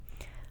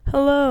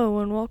Hello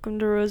and welcome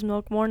to Rose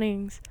Milk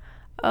Mornings.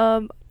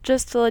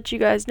 Just to let you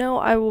guys know,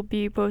 I will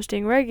be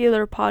posting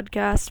regular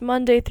podcasts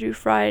Monday through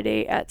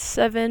Friday at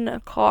 7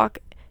 o'clock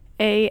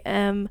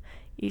a.m.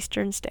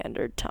 Eastern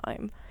Standard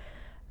Time.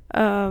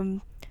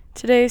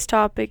 Today's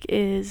topic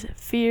is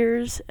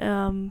fears,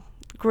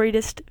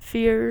 greatest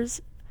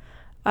fears.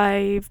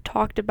 I've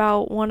talked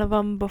about one of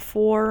them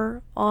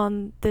before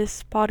on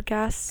this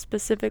podcast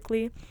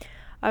specifically.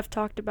 I've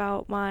talked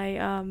about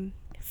my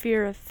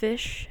fear of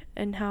fish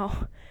and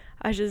how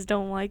I just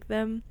don't like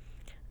them.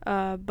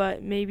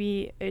 But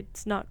maybe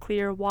it's not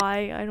clear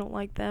why I don't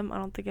like them. I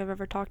don't think I've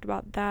ever talked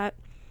about that.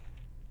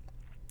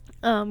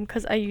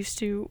 'Cause I used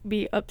to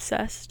be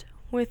obsessed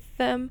with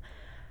them.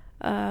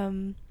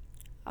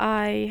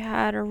 I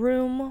had a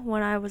room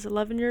when I was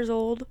 11 years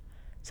old,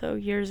 so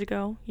years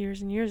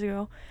and years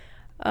ago,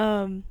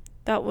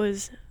 that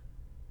was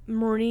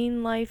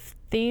marine life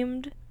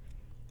themed.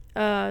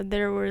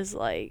 There was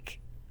like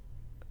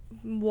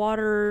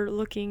water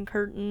looking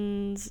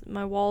curtains.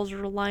 My walls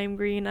were lime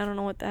green. I don't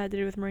know what that had to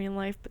do with marine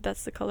life, but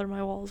that's the color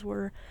my walls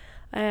were.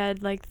 I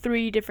had like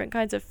 3 different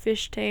kinds of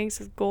fish tanks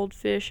with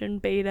goldfish and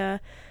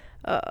betta.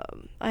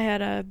 I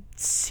had a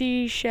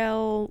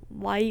seashell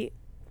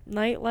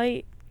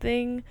nightlight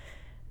thing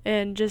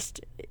and just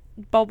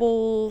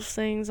bubbles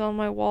things on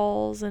my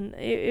walls, and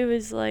it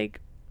was like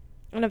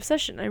an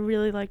obsession. I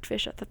really liked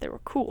fish. I thought they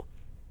were cool.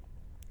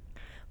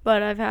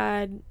 But I've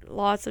had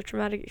lots of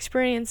traumatic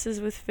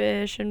experiences with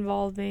fish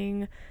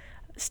involving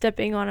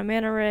stepping on a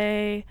manta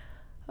ray,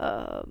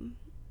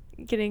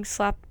 getting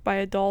slapped by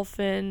a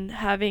dolphin,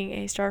 having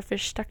a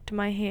starfish stuck to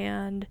my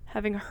hand,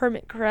 having a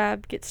hermit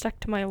crab get stuck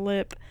to my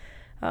lip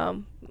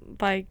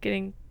by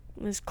getting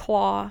his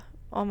claw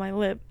on my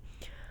lip,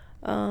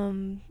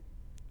 and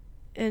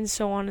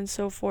so on and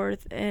so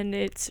forth. And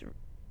it's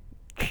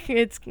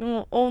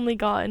only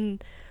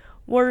gotten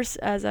worse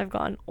as I've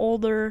gotten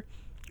older,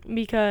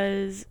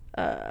 because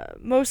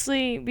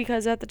mostly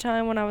because at the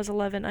time when I was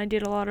 11, I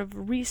did a lot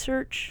of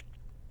research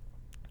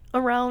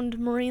around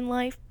marine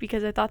life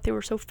because I thought they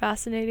were so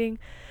fascinating.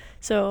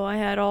 So I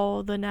had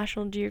all the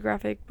National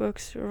Geographic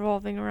books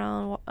revolving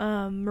around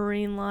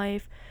marine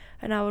life,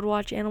 and I would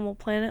watch Animal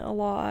Planet a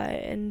lot.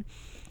 And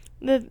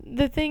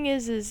the thing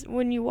is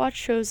when you watch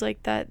shows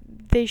like that,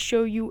 they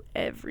show you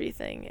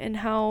everything and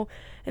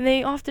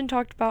they often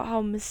talked about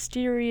how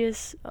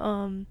mysterious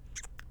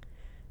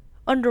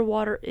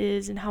underwater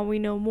is, and how we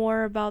know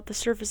more about the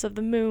surface of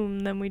the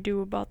moon than we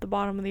do about the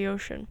bottom of the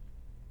ocean.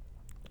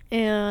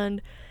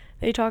 And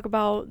they talk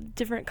about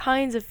different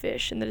kinds of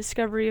fish and the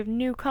discovery of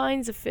new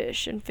kinds of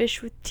fish, and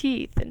fish with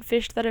teeth, and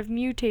fish that have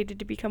mutated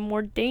to become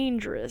more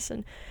dangerous,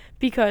 and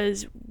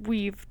because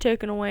we've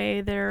taken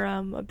away their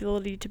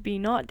ability to be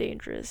not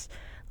dangerous.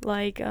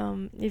 Like,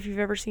 if you've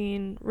ever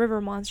seen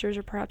River Monsters,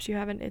 or perhaps you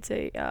haven't, it's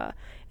a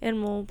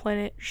Animal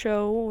Planet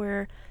show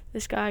where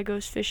this guy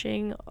goes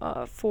fishing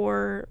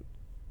for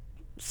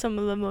some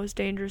of the most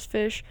dangerous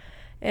fish,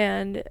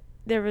 and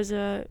there was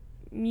a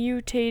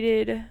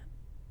mutated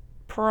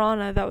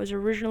piranha that was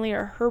originally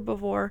a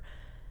herbivore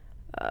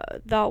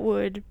that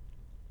would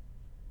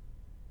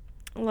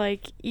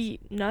like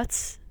eat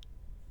nuts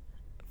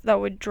that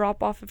would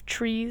drop off of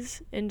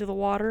trees into the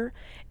water,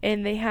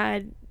 and they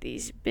had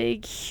these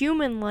big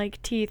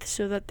human-like teeth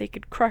so that they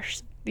could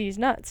crush these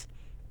nuts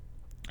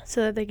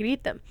so that they could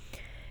eat them.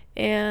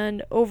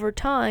 And over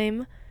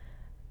time,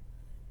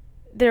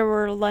 there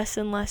were less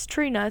and less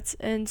tree nuts,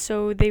 and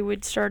so they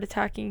would start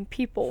attacking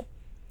people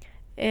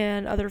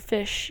and other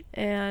fish.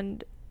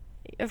 And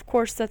of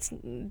course that's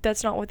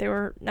not what they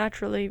were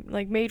naturally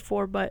like made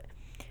for, but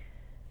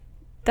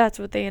that's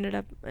what they ended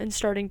up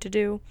starting to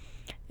do.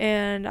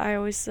 And I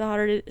always thought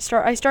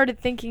I started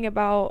thinking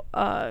about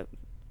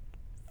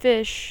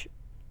fish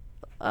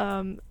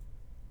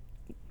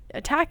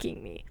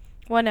attacking me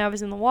when I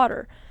was in the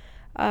water,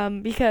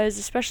 because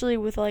especially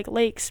with like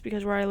lakes,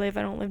 because where I live,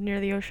 I don't live near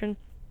the ocean.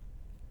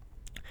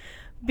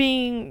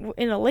 Being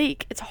in a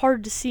lake, it's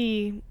hard to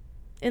see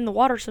in the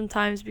water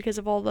sometimes because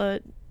of all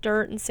the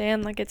dirt and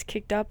sand that gets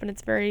kicked up, and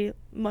it's very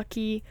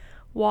mucky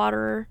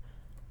water.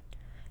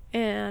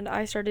 And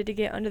I started to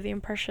get under the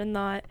impression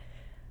that,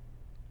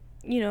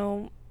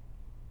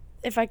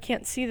 if I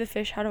can't see the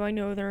fish, how do I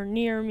know they're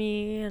near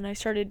me? And I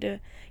started to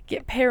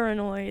get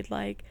paranoid,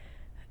 like,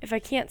 if I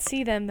can't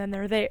see them, then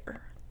they're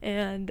there,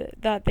 and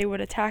that they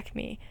would attack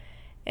me.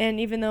 And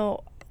even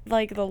though,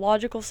 like, the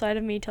logical side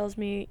of me tells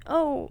me,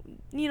 oh,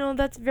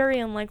 that's very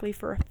unlikely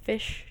for a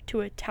fish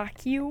to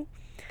attack you.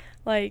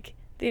 Like,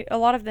 a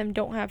lot of them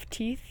don't have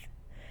teeth,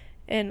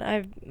 and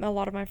a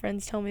lot of my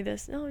friends tell me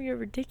this. No, you're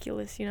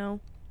ridiculous,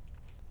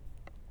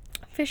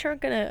 Fish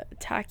aren't gonna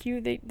attack you.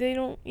 They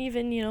don't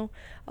even,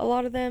 a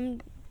lot of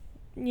them,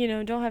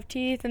 don't have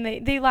teeth, and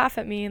they laugh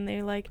at me, and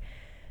they, like,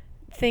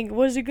 think,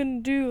 what is it gonna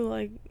do?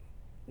 Like,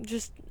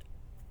 just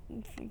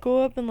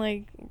go up and,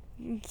 like,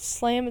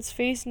 slam its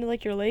face into,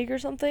 like, your leg or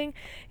something.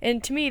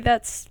 And to me,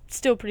 that's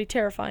still pretty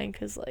terrifying,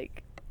 because,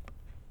 like,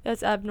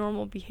 that's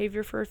abnormal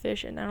behavior for a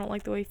fish, and I don't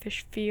like the way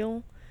fish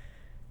feel.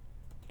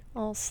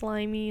 all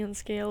slimy and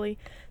scaly.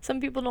 Some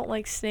people don't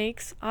like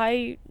snakes.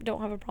 I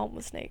don't have a problem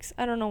with snakes.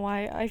 I don't know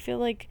why. I feel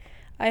like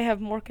I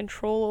have more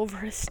control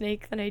over a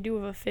snake than I do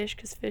of a fish,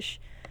 because fish,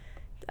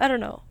 I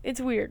don't know.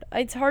 It's weird.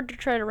 It's hard to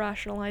try to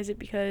rationalize it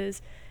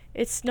because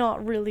it's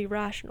not really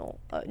rational.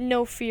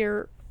 No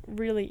fear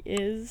really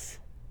is.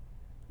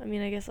 I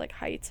mean, I guess like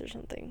heights or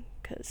something,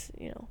 because,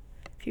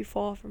 if you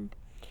fall from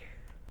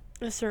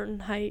a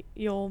certain height,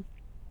 you'll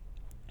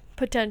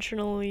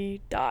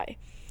potentially die.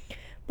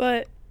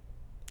 But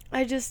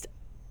I just,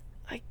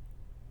 I,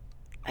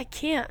 I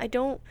can't. I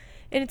don't.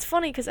 And it's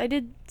funny because I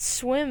did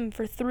swim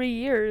for 3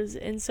 years,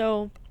 and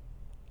so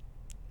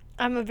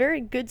I'm a very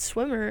good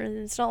swimmer, and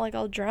it's not like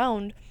I'll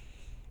drown.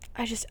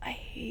 I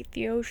hate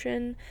the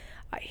ocean.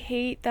 I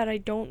hate that I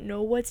don't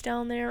know what's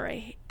down there.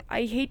 I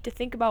hate to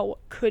think about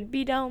what could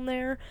be down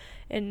there,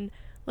 and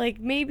like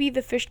maybe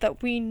the fish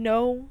that we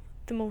know,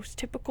 the most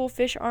typical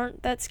fish,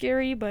 aren't that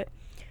scary, but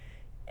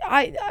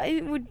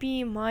I would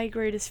be my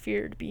greatest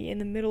fear to be in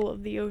the middle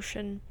of the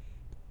ocean,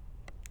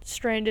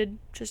 stranded,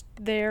 just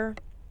there.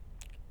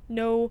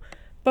 No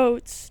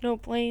boats, no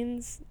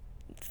planes,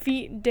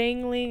 feet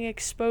dangling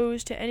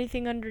exposed to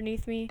anything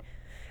underneath me,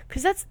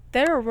 because that's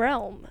their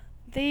realm.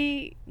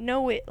 They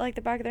know it like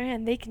the back of their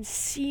hand. They can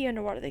see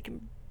underwater, they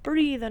can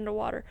breathe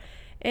underwater.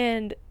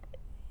 And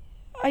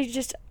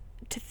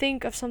to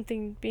think of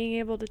something being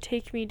able to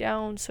take me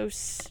down so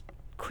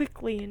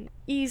quickly and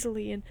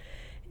easily, and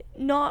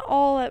not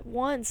all at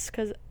once,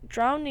 because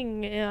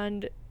drowning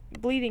and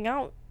bleeding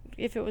out,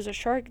 if it was a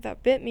shark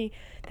that bit me,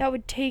 that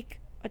would take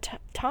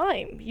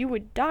time. You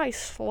would die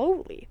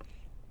slowly.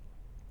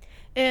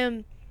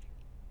 And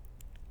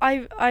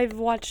I've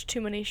watched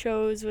too many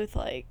shows with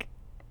like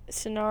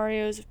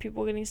scenarios of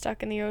people getting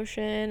stuck in the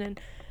ocean and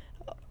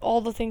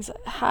all the things that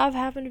have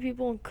happened to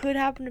people and could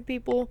happen to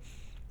people.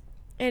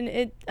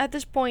 And at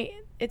this point,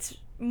 it's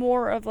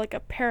more of like a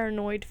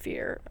paranoid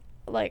fear,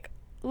 like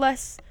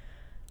less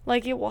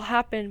like it will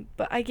happen,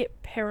 but I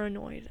get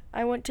paranoid.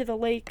 I went to the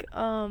lake,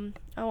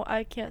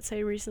 I can't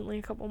say recently,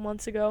 a couple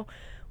months ago,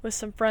 with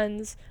some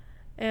friends,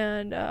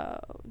 and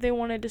they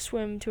wanted to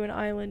swim to an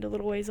island a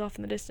little ways off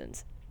in the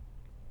distance.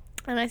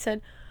 And I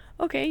said,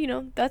 okay,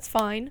 that's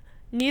fine.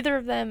 Neither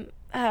of them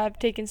have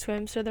taken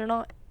swims, so they're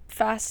not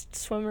fast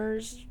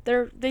swimmers.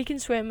 They can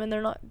swim, and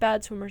they're not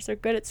bad swimmers. They're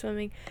good at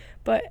swimming,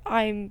 but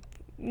I'm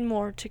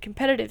more to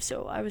competitive,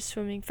 so I was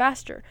swimming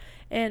faster,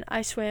 and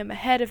I swam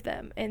ahead of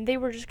them, and they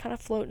were just kind of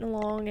floating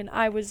along, and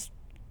I was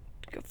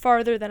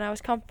farther than I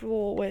was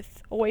comfortable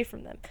with away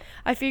from them.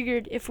 I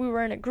figured if we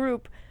were in a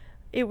group,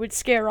 it would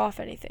scare off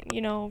anything,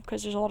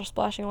 because there's a lot of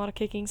splashing, a lot of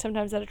kicking.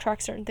 Sometimes that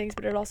attracts certain things,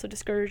 but it also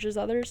discourages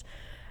others.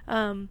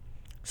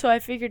 So I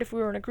figured if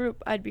we were in a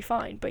group, I'd be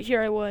fine. But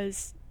here I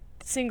was,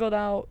 singled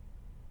out,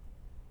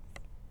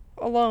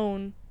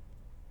 alone,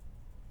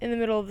 in the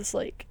middle of this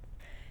lake.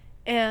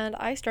 And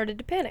I started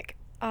to panic.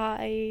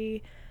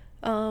 I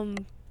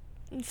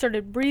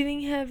started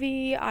breathing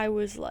heavy. I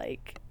was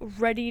like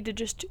ready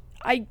to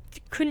I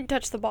couldn't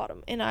touch the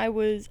bottom, and I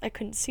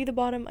couldn't see the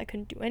bottom. I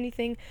couldn't do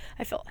anything.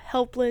 I felt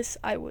helpless.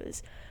 I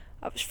was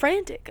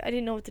frantic. I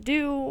didn't know what to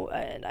do,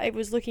 and I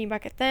was looking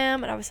back at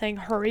them, and I was saying,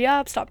 hurry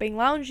up, stop being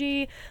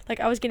loungy. Like,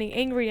 I was getting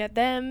angry at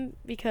them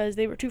because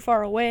they were too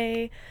far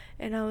away,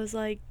 and I was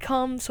like,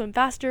 come, swim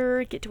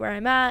faster, get to where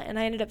I'm at. And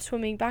I ended up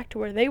swimming back to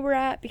where they were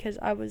at because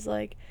I was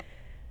like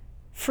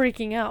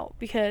freaking out,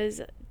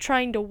 because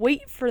trying to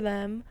wait for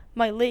them,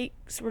 my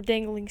legs were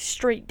dangling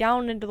straight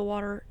down into the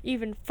water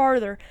even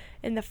farther,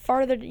 and the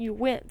farther you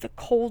went, the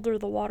colder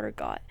the water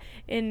got,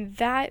 and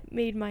that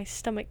made my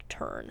stomach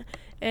turn,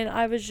 and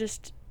I was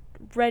just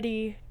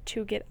ready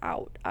to get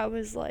out. I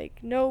was like,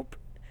 nope,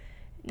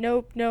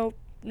 no.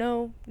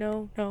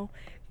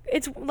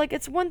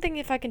 It's one thing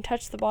if I can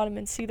touch the bottom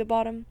and see the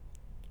bottom,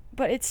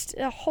 but it's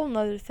a whole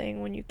nother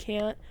thing when you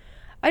can't.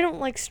 I don't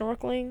like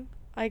snorkeling.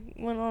 I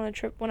went on a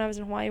trip when I was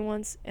in Hawaii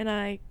once, and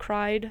I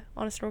cried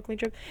on a snorkeling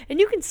trip. And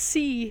you can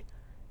see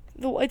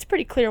it's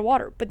pretty clear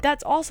water, but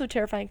that's also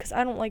terrifying because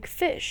I don't like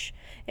fish,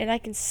 and I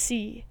can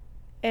see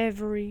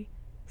every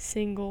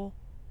single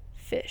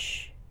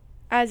fish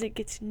as it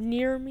gets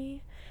near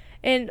me.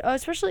 And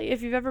especially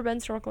if you've ever been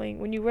snorkeling,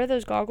 when you wear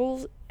those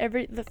goggles,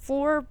 the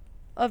floor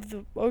of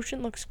the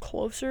ocean looks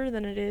closer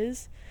than it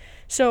is.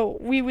 So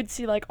we would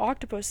see like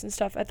octopus and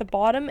stuff at the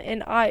bottom,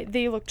 and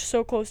they looked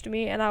so close to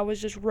me, and I was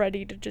just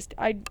ready to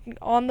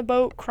on the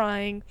boat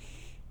crying.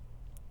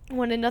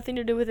 Wanted nothing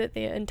to do with it.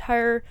 The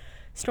entire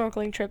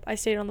snorkeling trip, I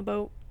stayed on the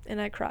boat and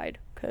I cried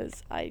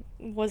because I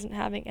wasn't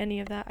having any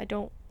of that. I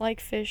don't like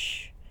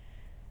fish.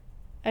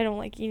 I don't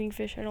like eating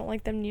fish. I don't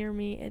like them near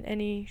me in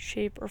any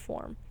shape or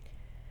form.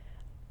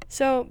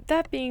 So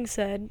that being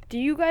said, do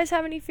you guys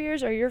have any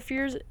fears? Are your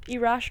fears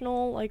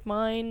irrational like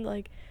mine?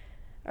 Like,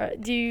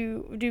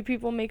 do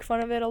people make fun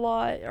of it a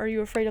lot? Are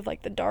you afraid of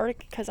like the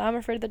dark? Because I'm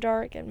afraid of the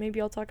dark, and maybe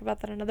I'll talk about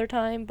that another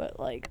time, but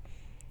like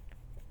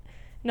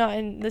not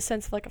in the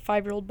sense of like a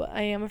 5-year-old, but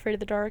I am afraid of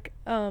the dark.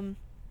 Do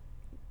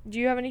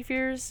you have any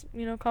fears?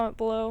 Comment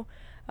below.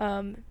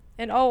 And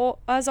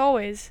as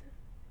always,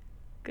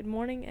 good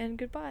morning and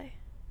goodbye.